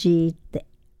energy.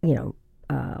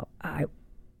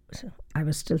 I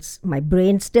was still, my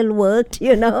brain still worked,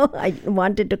 I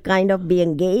wanted to kind of be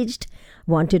engaged,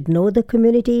 wanted to know the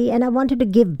community, and I wanted to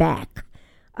give back.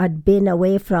 I'd been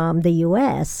away from the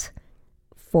U.S.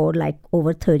 for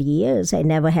over 30 years. I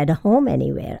never had a home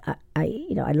anywhere.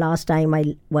 Last time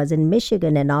I was in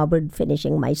Michigan and Auburn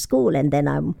finishing my school, and then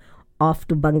I'm off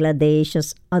to Bangladesh or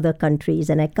other countries,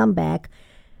 and I come back.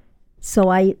 So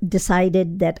I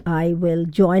decided that I will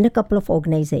join a couple of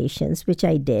organizations, which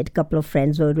I did. A couple of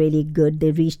friends were really good.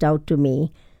 They reached out to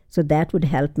me, so that would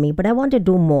help me. But I want to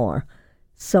do more.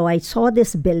 So I saw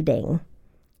this building,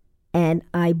 and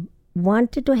I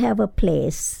wanted to have a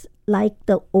place like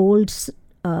the old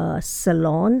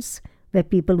salons where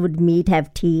people would meet,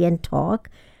 have tea, and talk.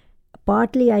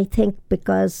 partly, I think,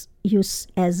 because you,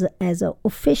 as an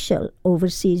official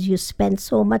overseas, you spend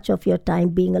so much of your time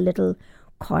being a little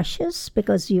cautious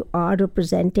because you are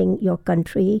representing your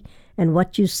country, and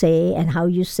what you say and how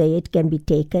you say it can be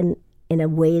taken in a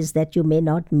ways that you may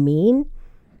not mean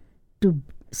to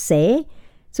say.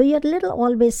 So you're a little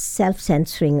always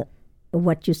self-censoring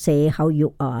what you say, how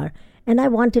you are. And I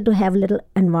wanted to have a little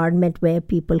environment where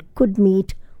people could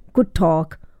meet, could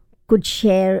talk, could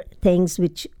share things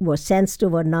which were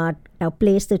sensitive or not, a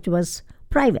place that was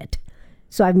private.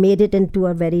 So I've made it into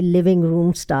a very living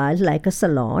room style, like a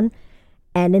salon.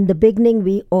 And in the beginning,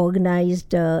 we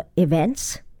organized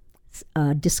events,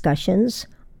 discussions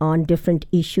on different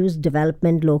issues,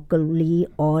 development locally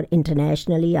or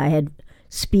internationally. I had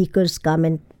speakers come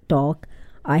and talk.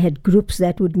 I had groups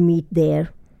that would meet there.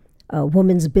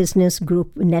 Women's business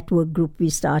group, network group we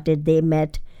started, they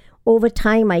met. Over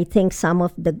time, I think some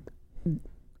of the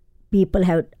people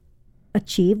have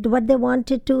achieved what they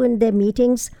wanted to in their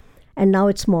meetings, and now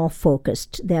it's more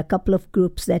focused. There are a couple of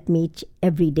groups that meet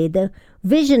every day. The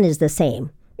vision is the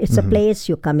same. It's a place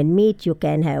you come and meet. You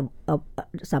can have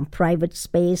some private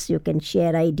space. You can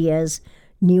share ideas,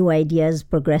 new ideas,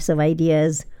 progressive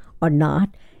ideas, or not.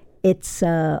 It's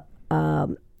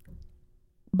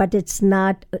but it's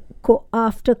not.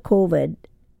 After COVID,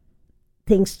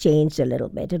 things changed a little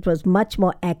bit. It was much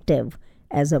more active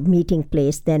as a meeting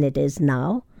place than it is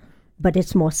now, but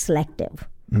it's more selective.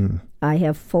 I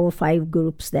have 4 or 5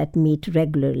 groups that meet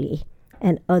regularly,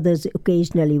 and others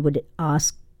occasionally would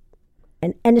ask,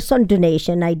 and it's on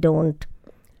donation. I don't.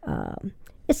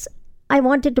 I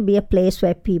want it to be a place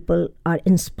where people are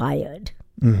inspired.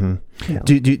 Mm-hmm. You know.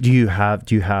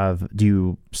 Do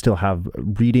you still have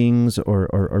readings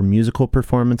or musical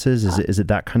performances? Is it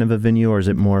that kind of a venue, or is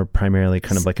it more primarily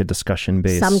kind of like a discussion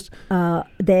based?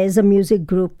 There's a music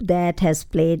group that has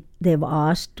played. They've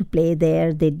asked to play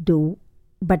there. They do,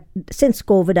 but since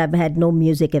COVID, I've had no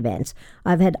music events.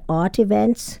 I've had art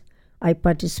events. I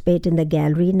participate in the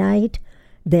gallery night.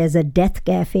 There's a death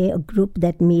cafe, a group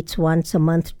that meets once a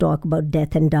month to talk about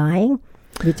death and dying,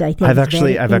 which I think I've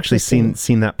actually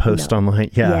seen that post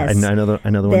online. Yeah, yes. I know the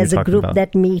one you're talking about. There's a group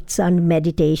that meets on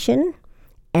meditation,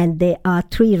 and there are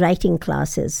 3 writing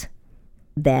classes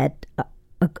that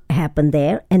happen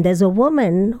there. And there's a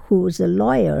woman who's a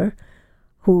lawyer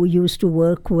who used to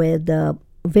work with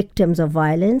victims of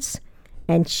violence,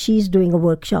 and she's doing a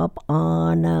workshop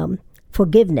on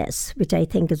forgiveness, which I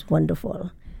think is wonderful.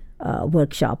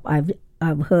 Workshop. I've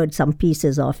heard some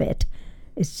pieces of it.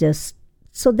 It's just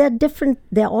so they're different.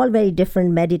 They're all very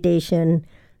different. Meditation,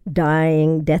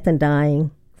 dying, death and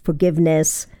dying,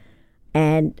 forgiveness,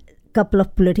 and a couple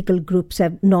of political groups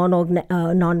have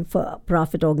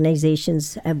non-profit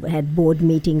organizations have had board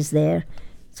meetings there.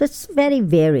 So it's very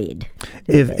varied.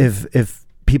 If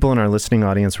people in our listening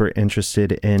audience were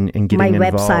interested in getting my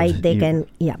involved, website, they can.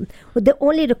 Yeah. But the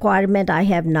only requirement I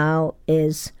have now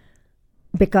is,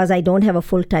 because I don't have a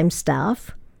full-time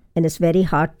staff, and it's very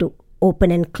hard to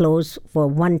open and close for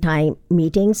one-time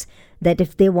meetings, that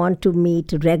if they want to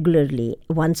meet regularly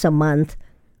once a month,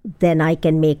 then I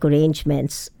can make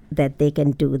arrangements that they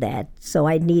can do that. So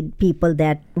I need people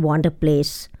that want a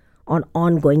place on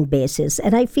ongoing basis.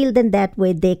 And I feel then that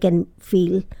way they can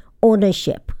feel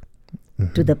ownership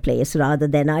to the place, rather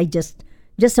than just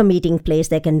a meeting place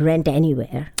they can rent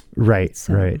anywhere. Right.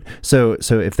 So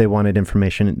if they wanted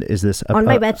information, is this on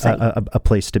my website? A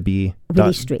place to be?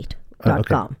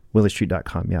 WillyStreet.com.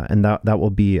 WillyStreet.com, yeah. And that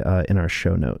will be in our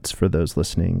show notes for those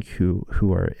listening who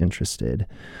are interested.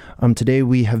 Today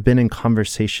we have been in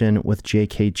conversation with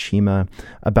J.K. Cheema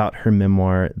about her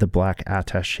memoir, The Black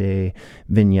Attaché,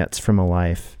 Vignettes from a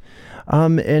Life.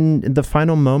 And the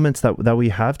final moments that we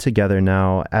have together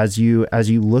now, as you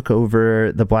look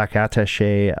over The Black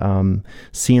Attaché,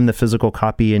 seeing the physical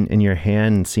copy in your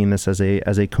hand and seeing this as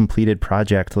a completed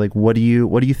project, like what do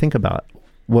you think about?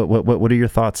 What are your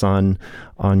thoughts on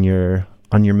your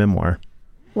memoir?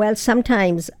 Well,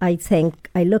 sometimes I think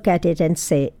I look at it and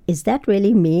say, is that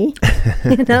really me?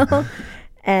 You know?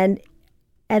 And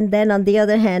then on the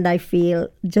other hand, I feel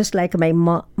just like my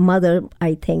mother,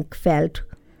 I think, felt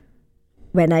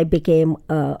when I became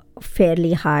a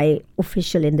fairly high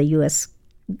official in the U.S.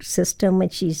 system.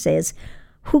 And she says,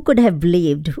 who could have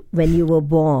believed when you were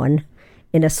born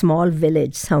in a small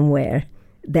village somewhere,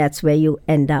 that's where you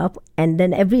end up? And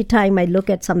then every time I look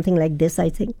at something like this, I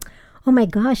think, oh my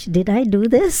gosh, did I do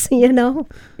this? You know,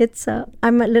 it's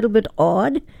I'm a little bit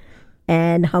awed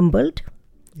and humbled,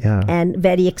 and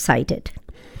very excited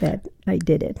that I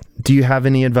did it. Do you have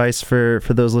any advice for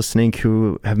those listening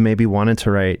who have maybe wanted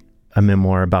to write a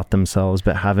memoir about themselves,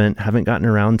 but haven't gotten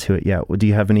around to it yet. Do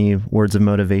you have any words of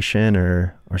motivation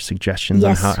or suggestions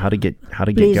Yes. on how to get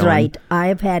Please going? write.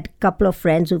 I've had a couple of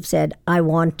friends who've said, I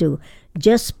want to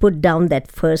just put down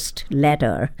that first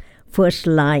letter, first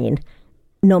line,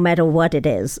 no matter what it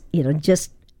is,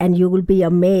 and you will be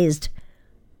amazed.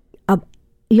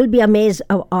 You'll be amazed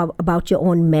about your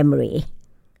own memory,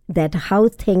 that how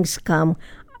things come.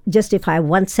 Just if I have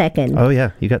 1 second. Oh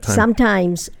yeah, you got time.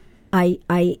 Sometimes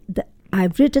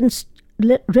I've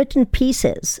written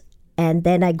pieces, and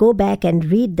then I go back and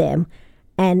read them,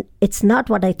 and it's not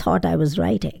what I thought I was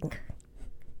writing.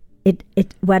 It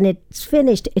when it's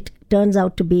finished, it turns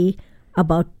out to be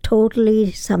about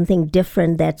totally something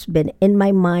different that's been in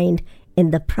my mind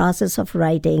in the process of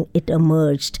writing. It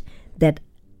emerged that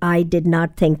I did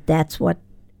not think that's what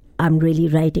I'm really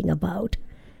writing about.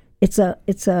 It's a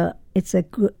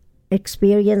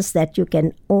experience that you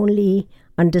can only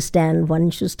understand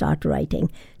once you start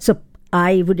writing. So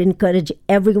I would encourage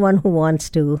everyone who wants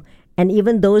to, and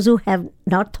even those who have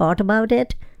not thought about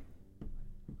it,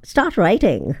 start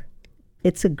writing.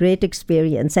 It's a great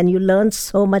experience, and you learn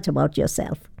so much about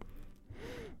yourself.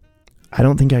 I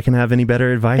don't think I can have any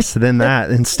better advice than that,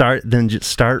 than just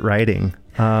start writing.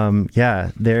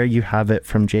 There you have it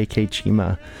from J.K.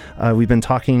 Cheema. We've been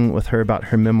talking with her about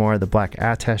her memoir, The Black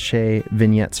Attaché,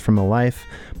 Vignettes from a Life,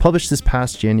 published this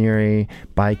past January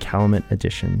by Calumet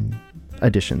Editions.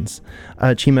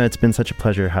 Cheema, it's been such a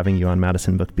pleasure having you on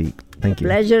Madison Book Beat. Thank you.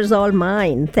 The pleasure's all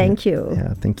mine. Thank you.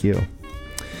 Yeah, thank you.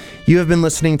 You have been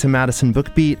listening to Madison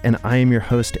Book Beat, and I am your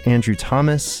host, Andrew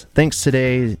Thomas. Thanks to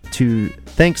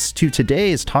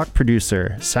today's talk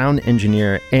producer, sound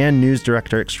engineer, and news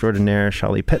director extraordinaire,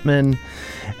 Shali Pittman.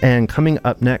 And coming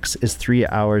up next is 3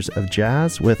 hours of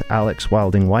jazz with Alex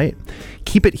Wilding White.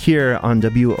 Keep it here on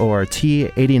WORT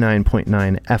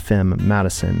 89.9 FM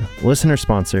Madison,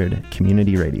 listener-sponsored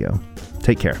community radio.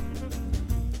 Take care.